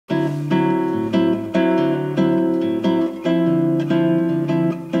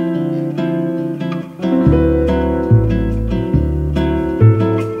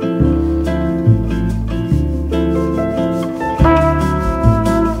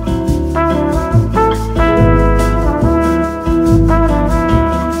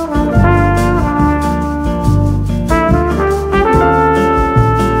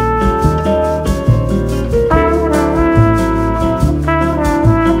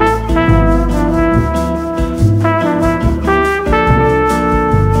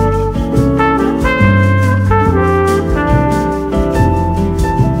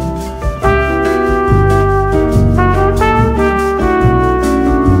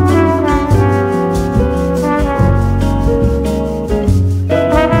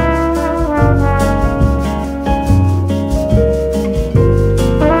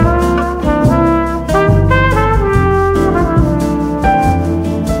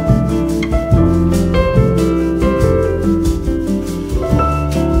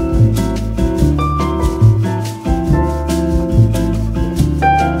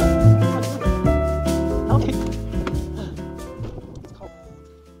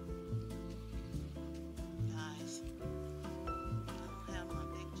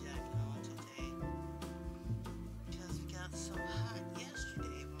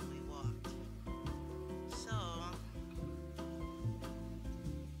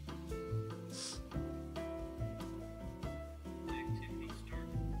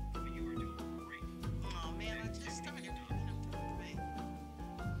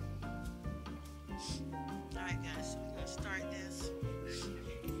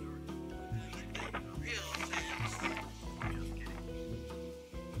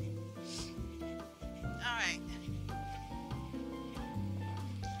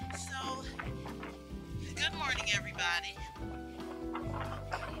everybody.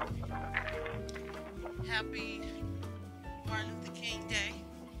 Happy Martin Luther King Day.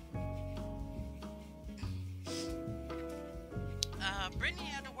 Brittany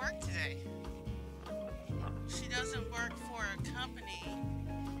had to work today. She doesn't work for a company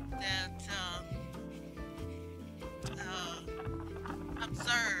that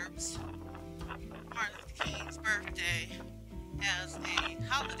observes Martin Luther King's birthday as a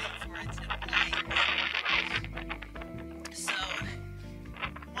holiday for its employees. So,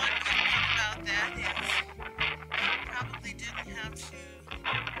 one good thing about that is probably didn't have to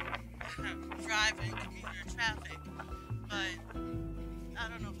drive in commuter traffic. But I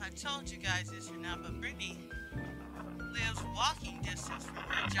don't know if I told you guys this or not, but Brittany lives walking distance from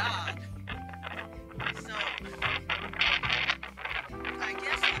her job. So I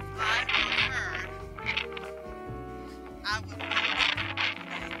guess if I were her, I would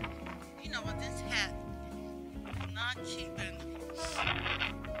you know what, this hat is not keeping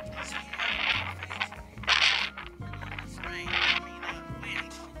this rain,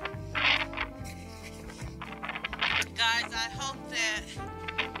 wind. Guys, I hope that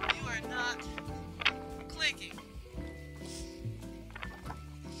you are not clicking.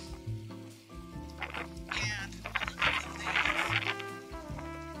 And look at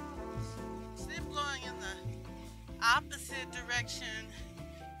these. They're blowing in the opposite direction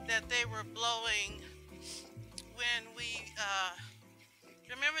that they were blowing when we,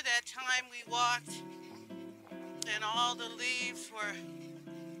 remember that time we walked and all the leaves were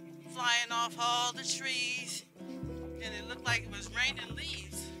flying off all the trees and it looked like it was raining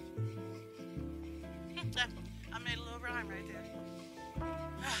leaves. I made a little rhyme right there.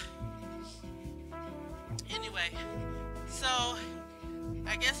 Anyway, so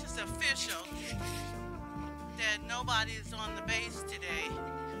I guess it's official that nobody is on the base today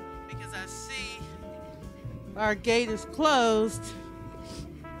because I see our gate is closed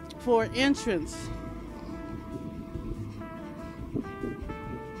for entrance.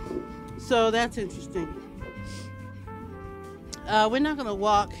 So that's interesting. We're not going to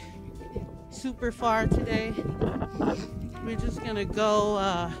walk super far today. We're just going to go,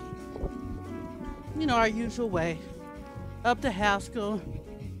 our usual way. Up to Haskell,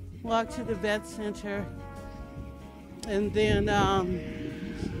 walk to the vet center, and then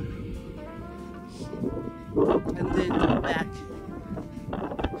go back.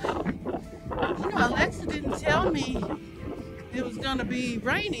 Alexa didn't tell me it was going to be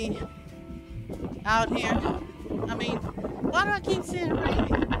rainy out here. I mean, why do I keep saying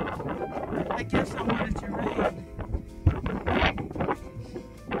rainy? I guess I want it to rain.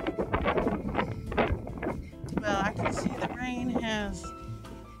 Well, I can see the rain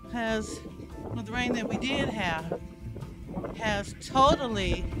the rain that we did have has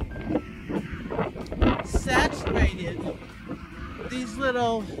totally saturated these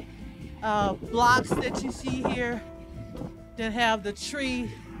little blocks that you see here that have the tree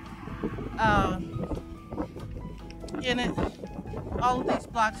in it. All of these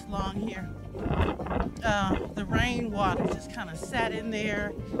blocks along here, the rainwater just kind of sat in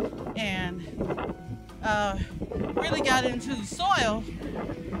there and really got into the soil.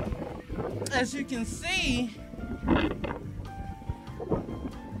 As you can see,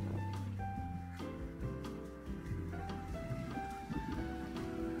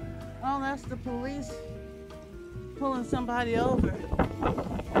 oh, that's the police pulling somebody over.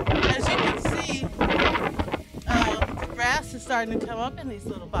 As you can see, the grass is starting to come up in these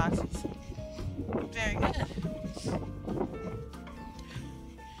little boxes. Very good.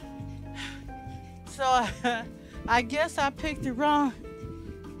 So I guess I picked the wrong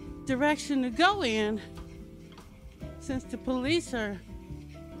direction to go in since the police are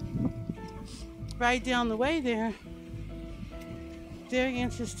right down the way there. Very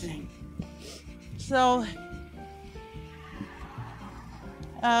interesting. So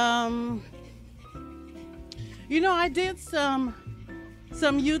I did some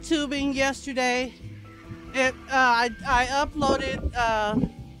YouTubing yesterday. I uploaded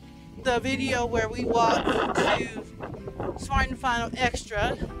the video where we walked to Smart and Final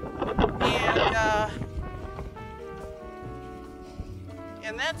Extra,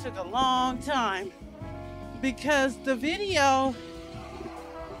 and that took a long time because the video,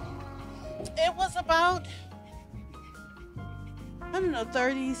 it was about,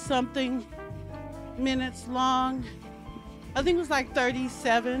 30 something minutes long. I think it was like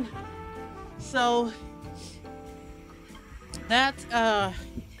 37. So that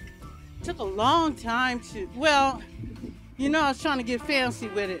took a long time to, I was trying to get fancy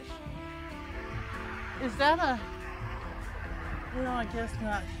with it. Is that a, I guess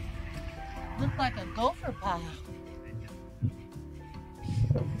not. Looked like a gopher pile.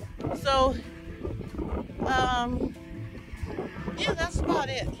 So, yeah, that's about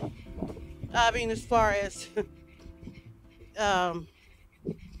it. I mean, as far as, oh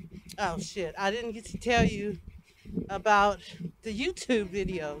shit, I didn't get to tell you about the YouTube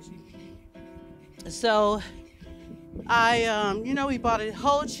videos. So, we bought a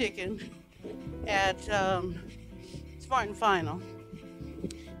whole chicken at Smart and Final.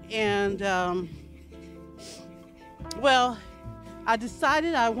 And, well, I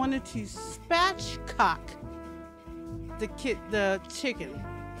decided I wanted to spatchcock the chicken.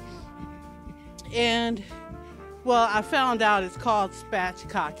 And, well, I found out it's called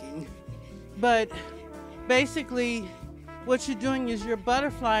spatchcocking. But basically, what you're doing is you're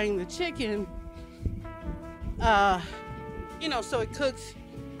butterflying the chicken, so it cooks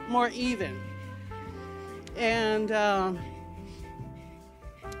more even. And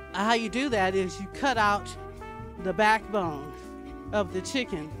how you do that is you cut out the backbone of the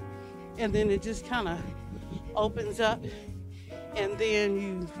chicken, and then it just kind of opens up, and then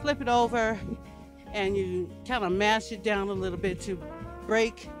you flip it over and you kind of mash it down a little bit to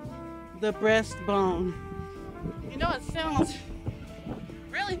break the breastbone. You know, it sounds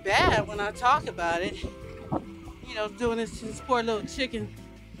really bad when I talk about it, doing this to this poor little chicken,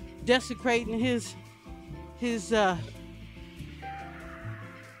 desecrating his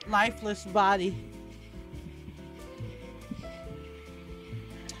lifeless body.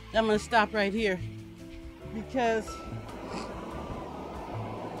 I'm gonna stop right here because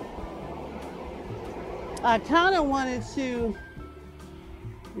I kind of wanted to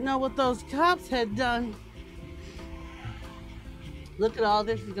know what those cops had done. Look at all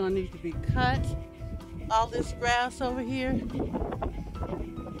this is gonna need to be cut. All this grass over here. But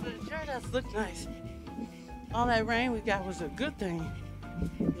it sure does look nice. All that rain we got was a good thing.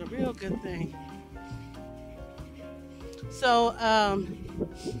 It was a real good thing. So,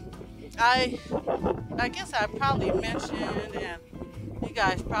 I guess I probably mentioned, and you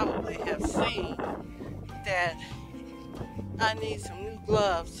guys probably have seen, that I need some new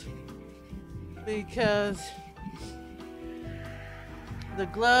gloves because the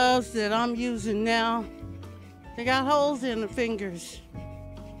gloves that I'm using now, they got holes in the fingers.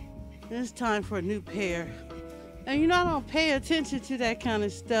 It's time for a new pair. And I don't pay attention to that kind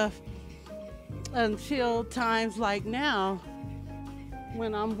of stuff until times like now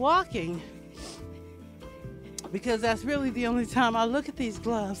when I'm walking, because that's really the only time I look at these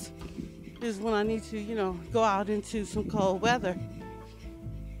gloves is when I need to, go out into some cold weather.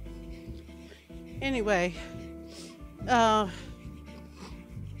 Anyway, I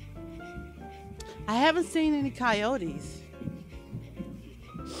haven't seen any coyotes.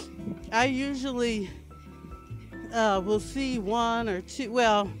 I usually will see one or two.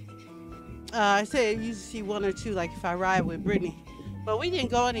 Well, I say I usually see one or two, like if I ride with Brittany. But we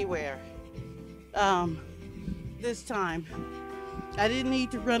didn't go anywhere this time. I didn't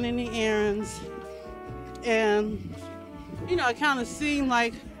need to run any errands. And, it kind of seemed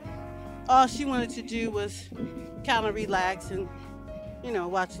like all she wanted to do was kind of relax and,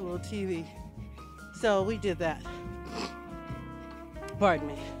 watch a little TV. So we did that. Pardon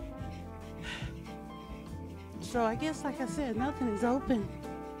me. So I guess, like I said, nothing is open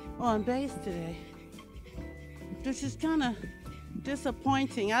on base today, which is kind of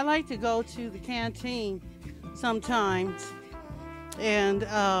disappointing. I like to go to the canteen sometimes and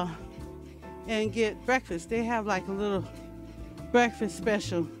get breakfast. They have like a little breakfast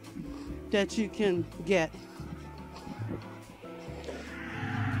special that you can get.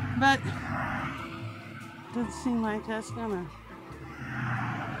 But doesn't seem like that's gonna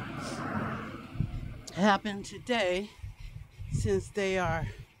happen today since they are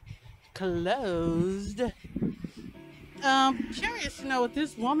closed. Curious to know what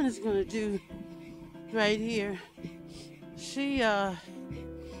this woman is gonna do right here. She's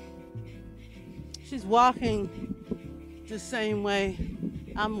walking the same way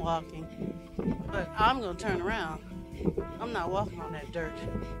I'm walking, but I'm gonna turn around. I'm not walking on that dirt.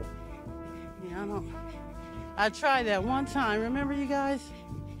 I tried that one time. Remember, you guys?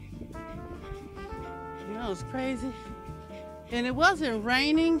 It was crazy. And it wasn't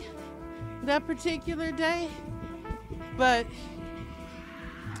raining that particular day, but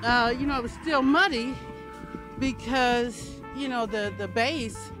it was still muddy because the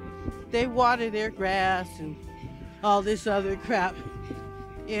base, they water their grass and all this other crap,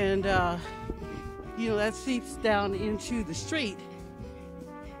 and that seeps down into the street.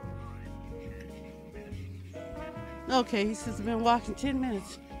 Okay, he says I've been walking 10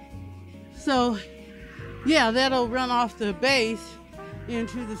 minutes. So yeah, that'll run off the base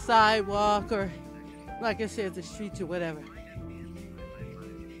into the sidewalk or, like I said, the streets or whatever.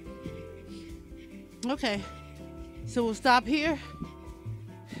 Okay, so we'll stop here.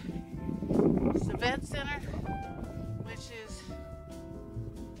 It's the vet center, which is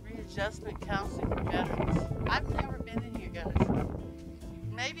readjustment counseling for veterans. I've never been in here, guys.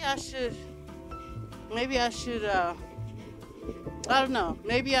 Maybe I should, I don't know,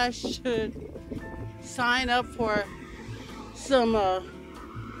 maybe I should sign up for some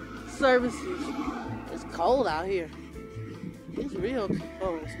services. It's cold out here. It's real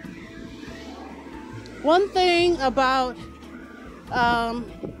cold. One thing about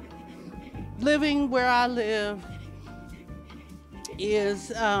living where I live is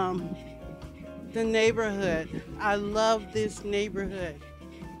the neighborhood. I love this neighborhood.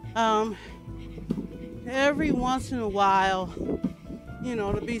 Every once in a while, you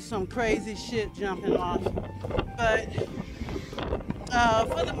know, there'll be some crazy shit jumping off. But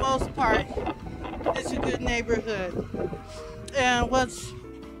for the most part, it's a good neighborhood. And what's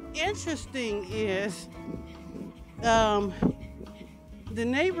interesting is the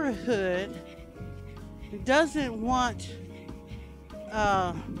neighborhood doesn't want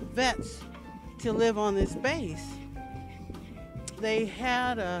vets to live on this base. They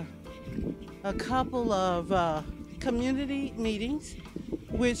had a couple of community meetings,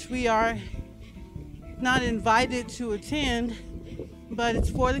 which we are not invited to attend, but it's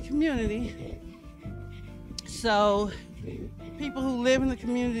for the community. So people who live in the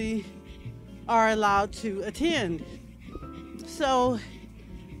community are allowed to attend. So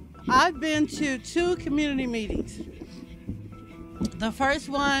I've been to 2 community meetings. The first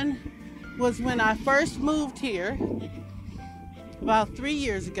one was when I first moved here about 3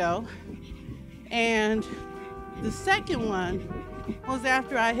 years ago, and the second one was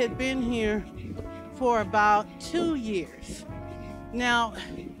after I had been here for about 2 years. Now,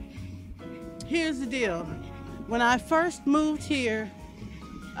 here's the deal. When I first moved here,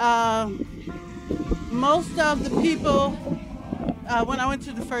 most of the people, when I went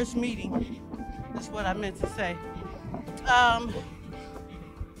to the first meeting, that's what I meant to say.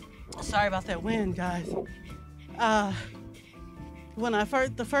 Sorry about that wind, guys.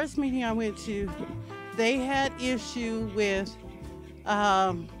 The first meeting I went to, they had issue with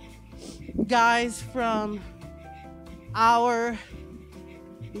guys from our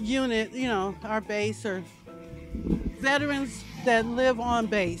unit, you know, our base, or veterans that live on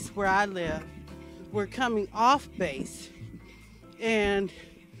base where I live, were coming off base and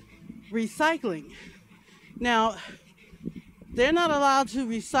recycling. Now, they're not allowed to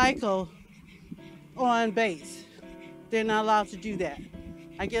recycle on base. They're not allowed to do that.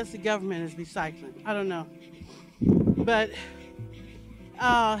 I guess the government is recycling. I don't know. But,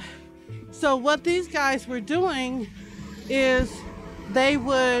 so what these guys were doing is they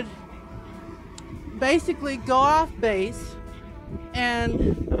would basically go off base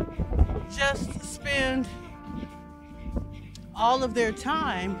and just spend all of their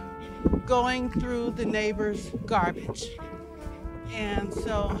time going through the neighbor's garbage. And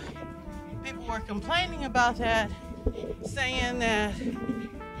so people were complaining about that, saying that,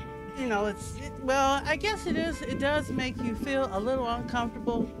 you know, well, I guess it is. It does make you feel a little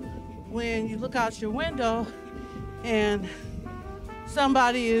uncomfortable when you look out your window and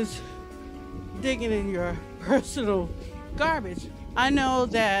somebody is digging in your personal garbage. I know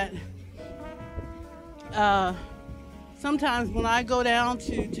that sometimes when I go down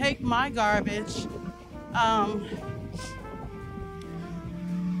to take my garbage,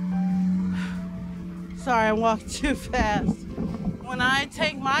 sorry, I'm walking too fast. When I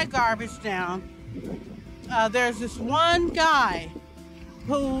take my garbage down, there's this one guy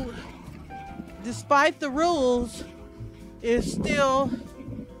who, despite the rules, is still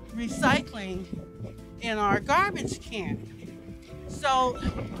recycling in our garbage can. So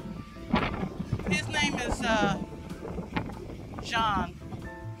his name is John,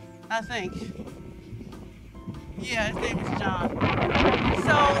 I think. Yeah, his name is John.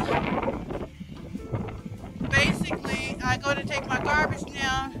 So basically, I go to take my garbage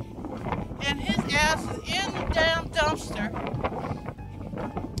down, and his ass is in the damn dumpster.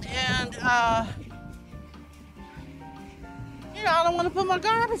 And, you know, I don't want to put my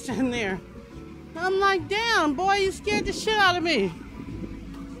garbage in there. I'm like, damn, boy, you scared the shit out of me.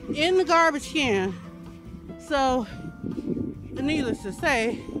 In the garbage can. So, needless to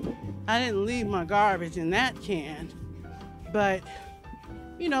say, I didn't leave my garbage in that can. But,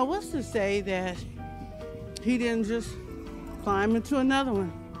 you know, what's to say that he didn't just climb into another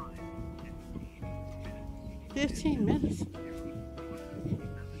one? 15 minutes.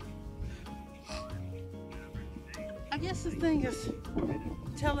 I guess this thing is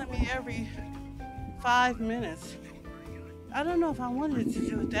telling me every 5 minutes. I don't know if I wanted it to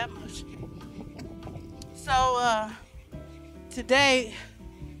do it that much. So today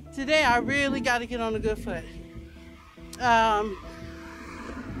I really got to get on a good foot.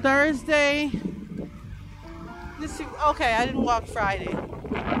 Thursday, okay, I didn't walk Friday.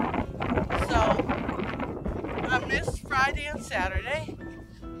 So I missed Friday and Saturday.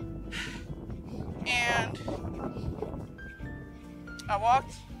 And I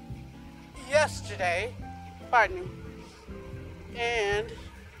walked yesterday, pardon me, and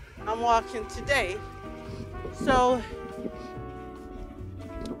I'm walking today. So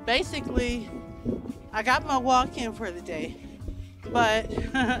basically, I got my walk in for the day, but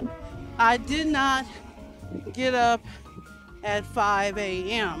I did not get up at 5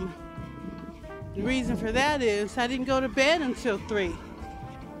 a.m. The reason for that is I didn't go to bed until 3.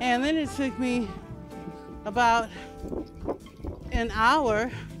 And then it took me about an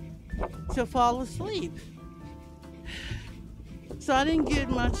hour to fall asleep. So I didn't get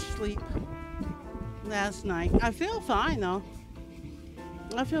much sleep last night. I feel fine though.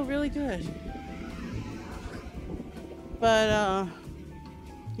 I feel really good. But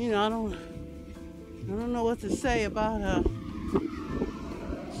you know, I don't know what to say about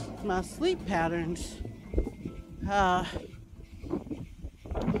my sleep patterns.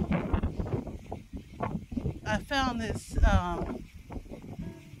 I found this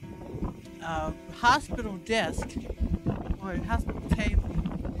hospital desk or hospital table,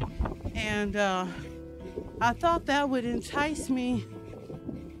 and I thought that would entice me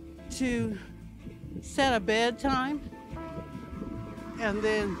to set a bedtime and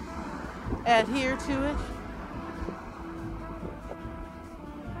then adhere to it.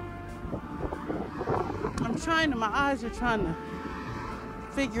 My eyes are trying to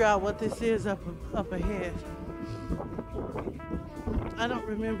figure out what this is up ahead. I don't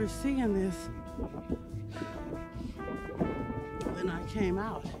remember seeing this when I came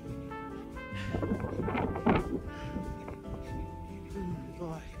out. Oh,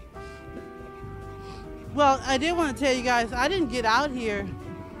 boy. Well, I did want to tell you guys, I didn't get out here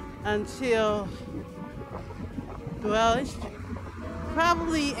until, well, it's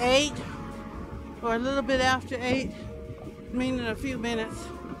probably 8 or a little bit after 8, meaning a few minutes.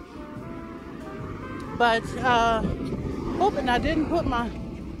 But hoping I didn't put my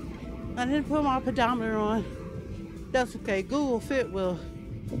pedometer on. That's okay. Google Fit will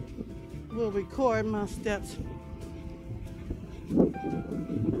record my steps.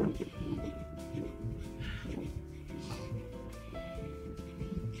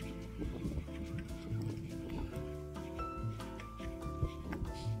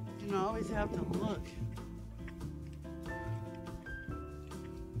 You know, I always have to look.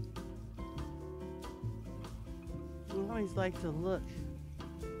 I always like to look.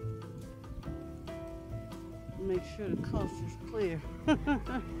 Make sure the coast is clear.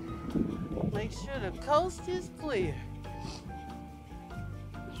 Make sure the coast is clear.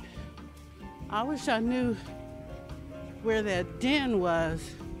 I wish I knew where that den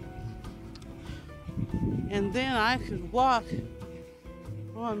was. And then I could walk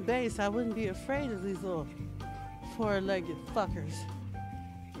on base. I wouldn't be afraid of these little four-legged fuckers.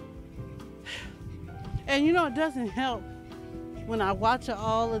 And you know, it doesn't help when I watch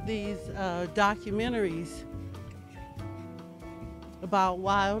all of these documentaries about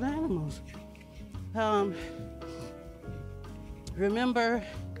wild animals. Remember,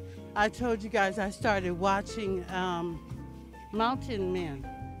 I told you guys I started watching Mountain Men.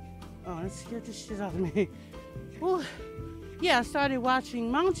 Oh, that scared the shit out of me. Ooh. Yeah, I started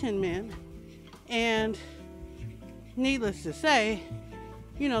watching Mountain Men, and needless to say,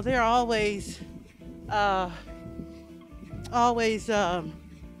 you know, they're always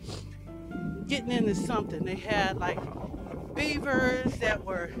getting into something. They had like beavers that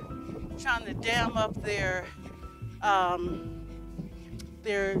were trying to dam up their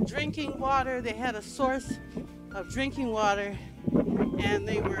drinking water. They had a source of drinking water, and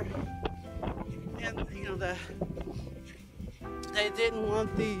they were, and you know, they didn't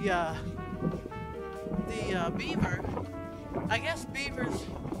want the beaver. I guess beavers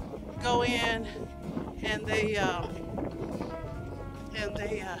go in and they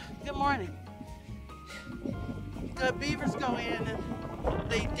good morning. The beavers go in and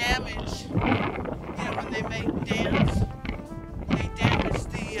they damage, you know, when they make dams, they damage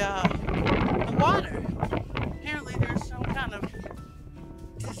the water. Apparently there's some kind of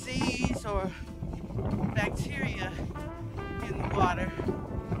disease or bacteria in the water.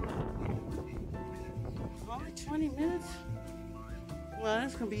 Only 20 minutes? Well,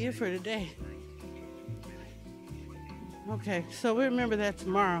 that's gonna be it for today. Okay, so we remember that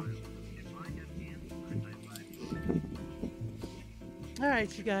tomorrow. All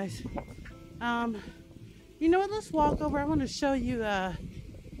right, you guys. You know what? Let's walk over. I want to show you where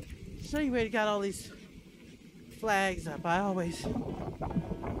they got all these flags up. I always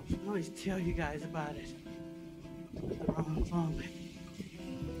tell you guys about it. The wrong way.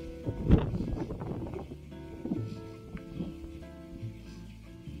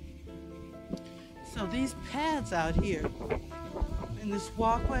 So these paths out here in this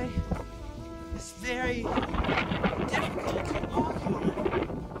walkway, it's very difficult to walk on.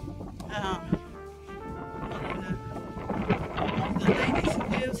 One of the ladies who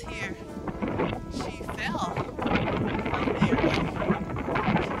lives here, she fell out there. She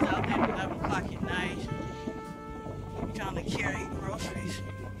was out there at 11 o'clock at night trying to carry groceries.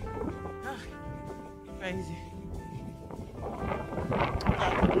 Crazy.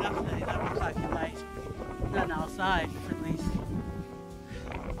 Nothing at 11 o'clock at night. Nothing outside, at least.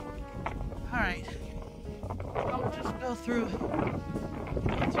 Alright. I'll just go through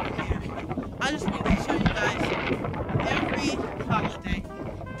here. I just want to show you guys every holiday.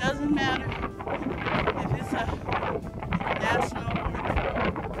 Doesn't matter if it's a national or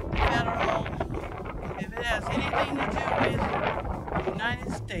federal, if it has anything to do with the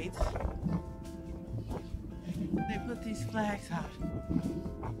United States, they put these flags out.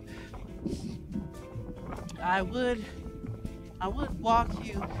 I would walk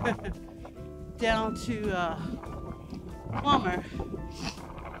you down to Plummer,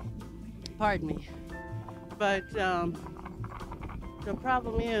 pardon me, but the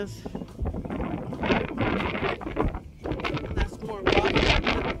problem is that's more walking.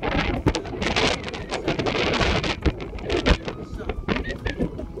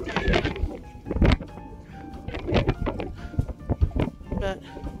 But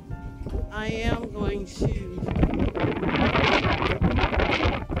I am going to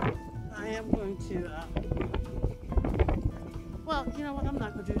well, you know what, I'm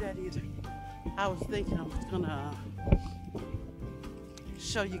not going to do that either. I was thinking I was going to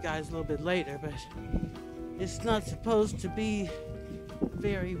show you guys a little bit later, but it's not supposed to be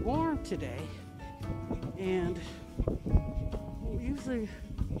very warm today. And usually,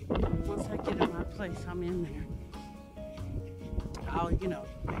 once I get in my place, I'm in there. I'll,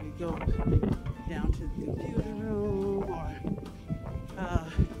 maybe go down to the computer room or,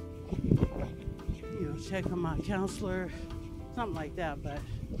 check on my counselor, something like that. But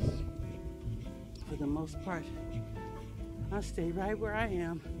for the most part, I stay right where I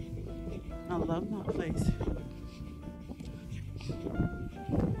am. I love my place.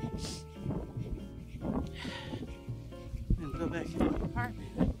 And go back in my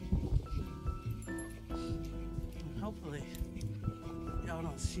apartment. And hopefully, y'all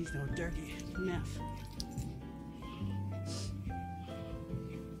don't see no dirty mess.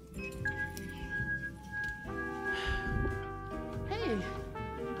 Hey,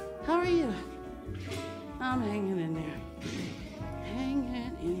 how are you? I'm hanging in there.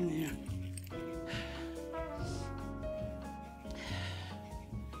 Hanging in there.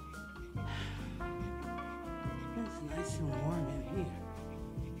 It's nice and warm in here.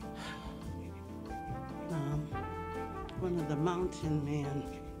 One of the mountain men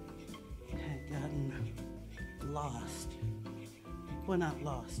had gotten lost. Well, not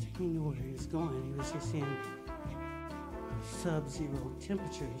lost. He knew where he was going. He was just in sub-zero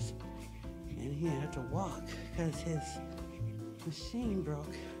temperatures, and he had to walk because his machine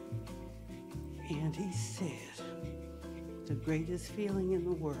broke. And he said the greatest feeling in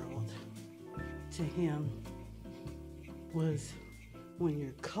the world to him was when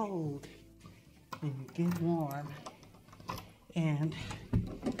you're cold and you get warm, and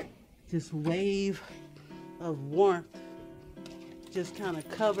this wave of warmth just kind of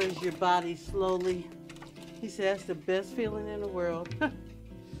covers your body slowly. He said that's the best feeling in the world.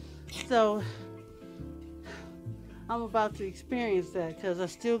 So I'm about to experience that because I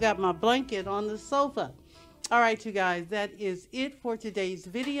still got my blanket on the sofa. All right, you guys, that is it for today's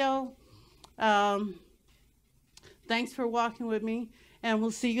video. Thanks for walking with me, and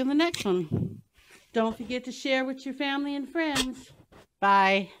we'll see you in the next one. Don't forget to share with your family and friends.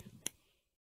 Bye.